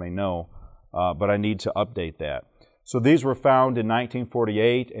in here may know, but I need to update that. So these were found in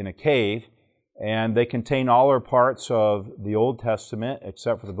 1948 in a cave, and they contain all or parts of the Old Testament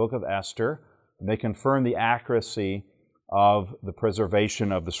except for the book of Esther. And they confirm the accuracy of the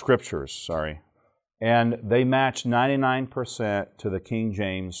preservation of the Scriptures, and they match 99% to the King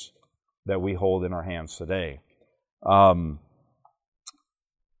James that we hold in our hands today. Well,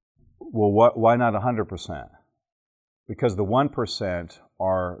 why not 100%? Because the 1%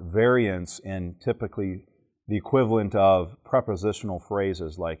 are variants in typically the equivalent of prepositional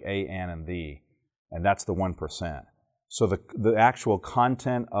phrases like a, and the, and that's the 1%. So the actual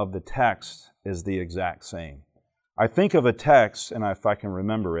content of the text is the exact same. I think of a text, and if I can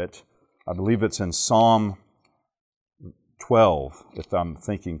remember it, I believe it's in Psalm 12, if I'm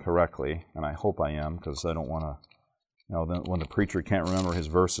thinking correctly, and I hope I am, because I don't want to, when the preacher can't remember his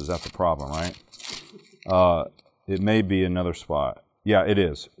verses, that's a problem, right? It may be another spot. Yeah, it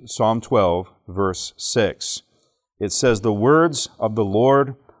is. Psalm 12, verse 6. It says, "The words of the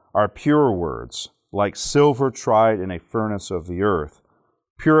Lord are pure words, like silver tried in a furnace of the earth,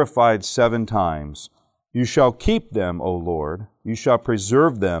 purified 7 times. You shall keep them, O Lord. You shall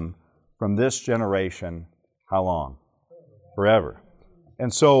preserve them from this generation." How long? Forever.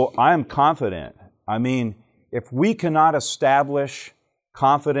 And so I am confident. I mean, if we cannot establish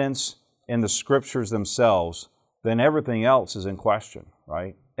confidence in the Scriptures themselves, then everything else is in question,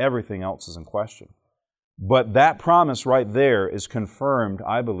 right? Everything else is in question. But that promise right there is confirmed,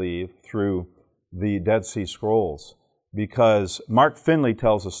 I believe, through the Dead Sea Scrolls, because Mark Finley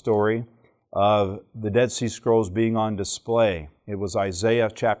tells a story of the Dead Sea Scrolls being on display. It was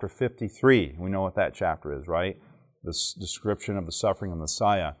Isaiah chapter 53. We know what that chapter is, right? This description of the suffering of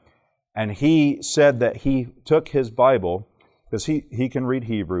Messiah. And he said that he took his Bible, because he can read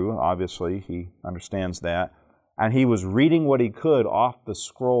Hebrew, obviously, he understands that, and he was reading what he could off the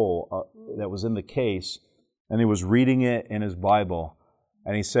scroll that was in the case, and he was reading it in his Bible,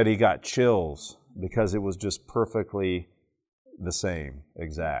 and he said he got chills because it was just perfectly the same,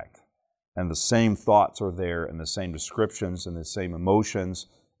 exact. And the same thoughts are there, and the same descriptions and the same emotions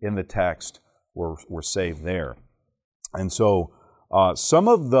in the text were saved there. And so some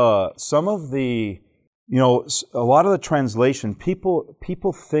of the a lot of the translation,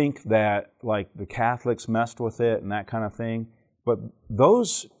 people think that like the Catholics messed with it and that kind of thing, but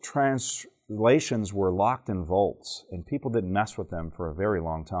those translations were locked in vaults, and people didn't mess with them for a very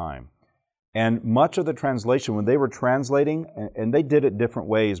long time. And much of the translation, when they were translating, and they did it different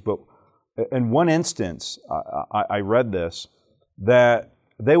ways, but in one instance, I read this, that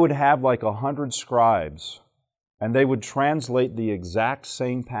they would have like 100 scribes, and they would translate the exact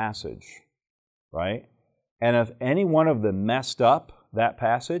same passage, right? And if any one of them messed up that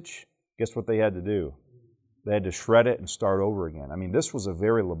passage, guess what they had to do? They had to shred it and start over again. I mean, this was a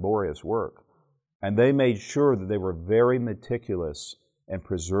very laborious work. And they made sure that they were very meticulous in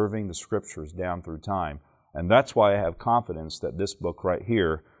preserving the Scriptures down through time. And that's why I have confidence that this book right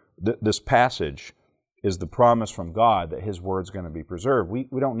here, this passage, is the promise from God that His Word's going to be preserved. We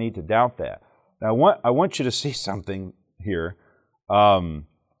don't need to doubt that. Now, I want you to see something here.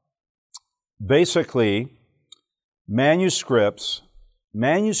 Basically, manuscripts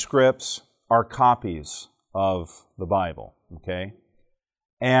are copies of the Bible, okay?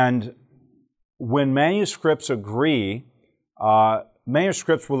 And when manuscripts agree,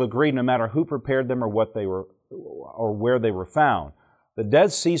 manuscripts will agree no matter who prepared them or what they were, or where they were found. The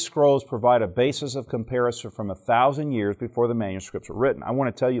Dead Sea Scrolls provide a basis of comparison from 1,000 years before the manuscripts were written. I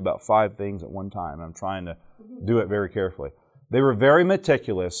want to tell you about 5 things at one time. I'm trying to do it very carefully. They were very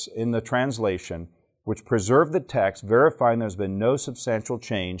meticulous in the translation, which preserved the text, verifying there's been no substantial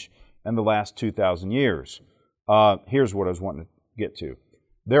change in the last 2,000 years. Here's what I was wanting to get to.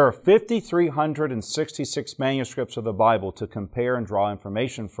 There are 5,366 manuscripts of the Bible to compare and draw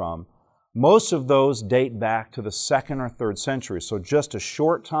information from. Most of those date back to the 2nd or 3rd century, so just a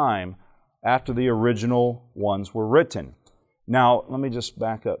short time after the original ones were written. Now, let me just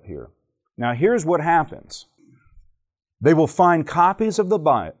back up here. Now, here's what happens. They will find copies of the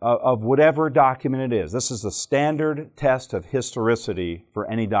Bible, of whatever document it is. This is the standard test of historicity for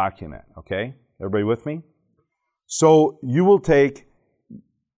any document, okay? Everybody with me? So you will take,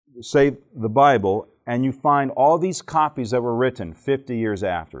 say, the Bible, and you find all these copies that were written 50 years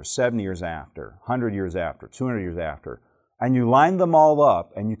after, 70 years after, 100 years after, 200 years after, and you line them all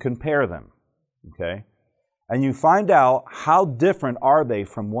up and you compare them, okay? And you find out how different are they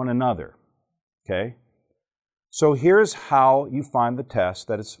from one another, okay? So here's how you find the test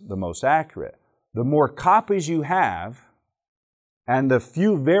that it's the most accurate. The more copies you have and the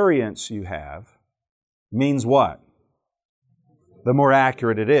few variants you have means what? The more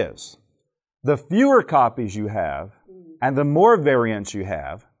accurate it is. The fewer copies you have and the more variants you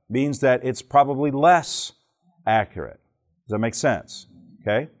have means that it's probably less accurate. Does that make sense?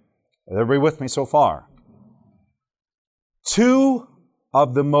 Okay? Is everybody with me so far? Two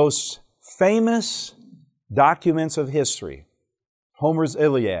of the most famous documents of history, Homer's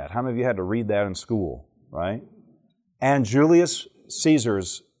Iliad. How many of you had to read that in school, right? And Julius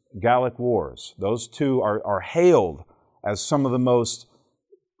Caesar's Gallic Wars. Those two are hailed as some of the most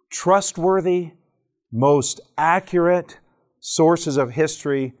trustworthy, most accurate sources of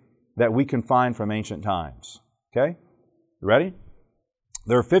history that we can find from ancient times. Okay? You ready?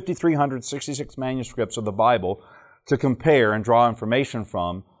 There are 5,366 manuscripts of the Bible to compare and draw information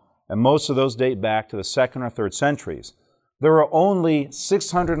from, and most of those date back to the 2nd or 3rd centuries. There are only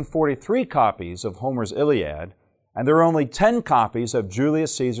 643 copies of Homer's Iliad, and there are only 10 copies of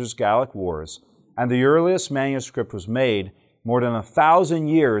Julius Caesar's Gallic Wars, and the earliest manuscript was made more than 1,000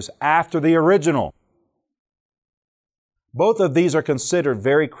 years after the original. Both of these are considered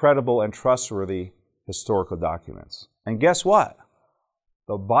very credible and trustworthy historical documents. And guess what?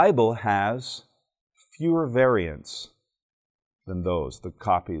 The Bible has fewer variants than those,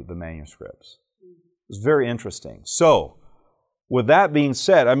 the manuscripts. It's very interesting. So, with that being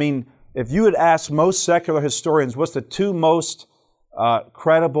said, I mean, if you had asked most secular historians what's the two most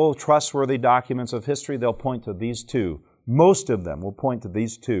credible, trustworthy documents of history, they'll point to these two. Most of them will point to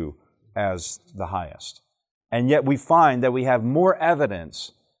these two as the highest. And yet we find that we have more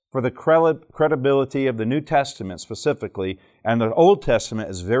evidence for the credibility of the New Testament specifically, and the Old Testament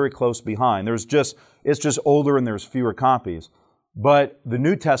is very close behind. It's just older and there's fewer copies. But the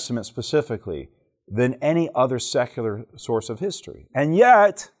New Testament specifically than any other secular source of history. And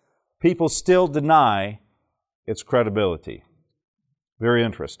yet, people still deny its credibility. Very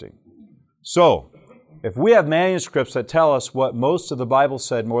interesting. So, if we have manuscripts that tell us what most of the Bible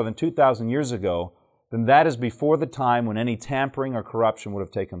said more than 2,000 years ago, then that is before the time when any tampering or corruption would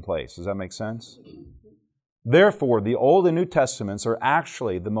have taken place. Does that make sense? Therefore, the Old and New Testaments are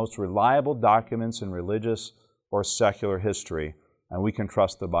actually the most reliable documents in religious or secular history, and we can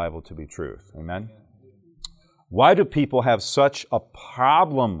trust the Bible to be truth. Amen? Why do people have such a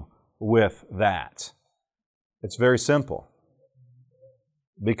problem with that? It's very simple.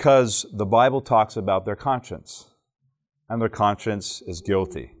 Because the Bible talks about their conscience, and their conscience is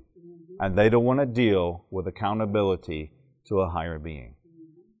guilty. And they don't want to deal with accountability to a higher being.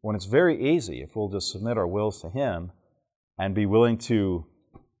 When it's very easy, if we'll just submit our wills to Him and be willing to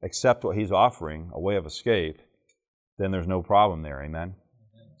accept what He's offering, a way of escape, then there's no problem there. Amen?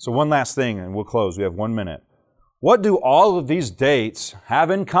 So one last thing, and we'll close. We have 1 minute. What do all of these dates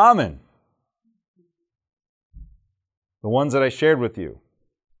have in common? The ones that I shared with you.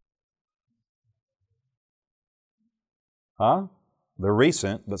 Huh? They're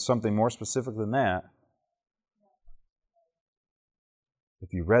recent, but something more specific than that.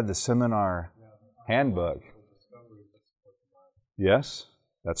 If you read the seminar handbook, yes,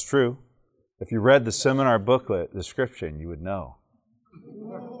 that's true. If you read the seminar booklet description, you would know.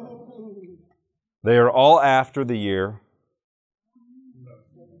 They are all after the year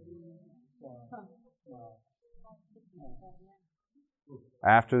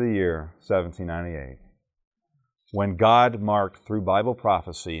after the year 1798. When God marked through Bible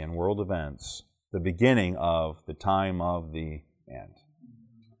prophecy and world events the beginning of the time of the end.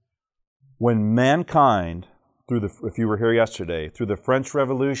 When mankind, if you were here yesterday, through the French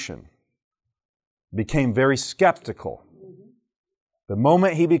Revolution, became very skeptical. The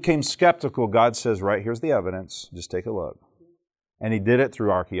moment he became skeptical, God says, right, here's the evidence, just take a look. And He did it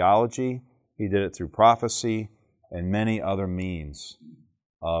through archaeology, He did it through prophecy, and many other means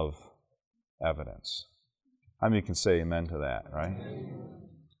of evidence. How many can say amen to that, right?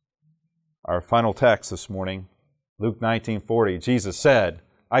 Our final text this morning, Luke 19:40, Jesus said,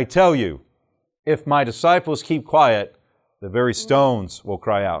 I tell you, if my disciples keep quiet, the very stones will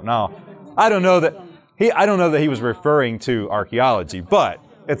cry out. Now, I don't know that he was referring to archaeology, but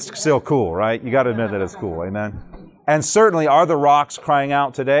it's still cool, right? You got to admit that it's cool, amen? And certainly, are the rocks crying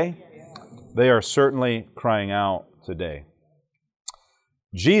out today? They are certainly crying out today.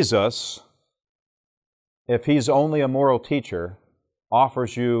 Jesus, if He's only a moral teacher,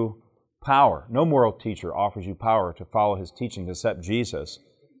 offers you power. No moral teacher offers you power to follow His teachings except Jesus.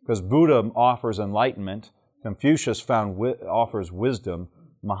 Because Buddha offers enlightenment, Confucius offers wisdom,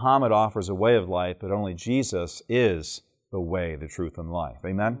 Muhammad offers a way of life, but only Jesus is the way, the truth, and life.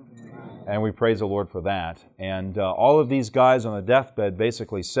 Amen? And we praise the Lord for that. And all of these guys on the deathbed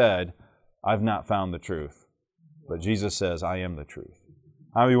basically said, I've not found the truth. But Jesus says, I am the truth.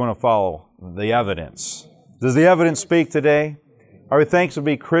 How do you want to follow the evidence? Does the evidence speak today? Are we thankful to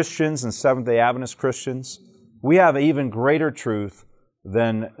be Christians and Seventh-day Adventist Christians? We have even greater truth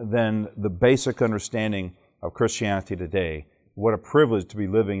than the basic understanding of Christianity today. What a privilege to be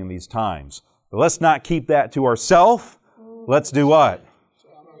living in these times. But let's not keep that to ourselves. Let's do what?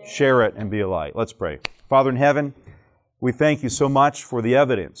 Share it and be a light. Let's pray. Father in heaven, we thank you so much for the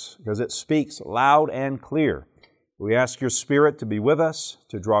evidence because it speaks loud and clear. We ask your Spirit to be with us,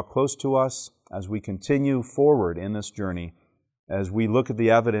 to draw close to us as we continue forward in this journey, as we look at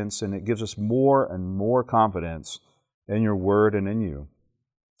the evidence, and it gives us more and more confidence in your word and in you.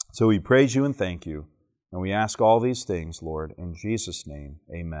 So we praise you and thank you, and we ask all these things, Lord, in Jesus' name,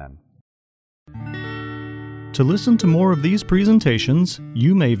 amen. To listen to more of these presentations,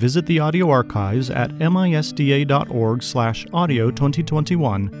 you may visit the audio archives at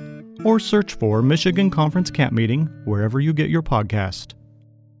misda.org/audio2021 or search for Michigan Conference Camp Meeting wherever you get your podcast.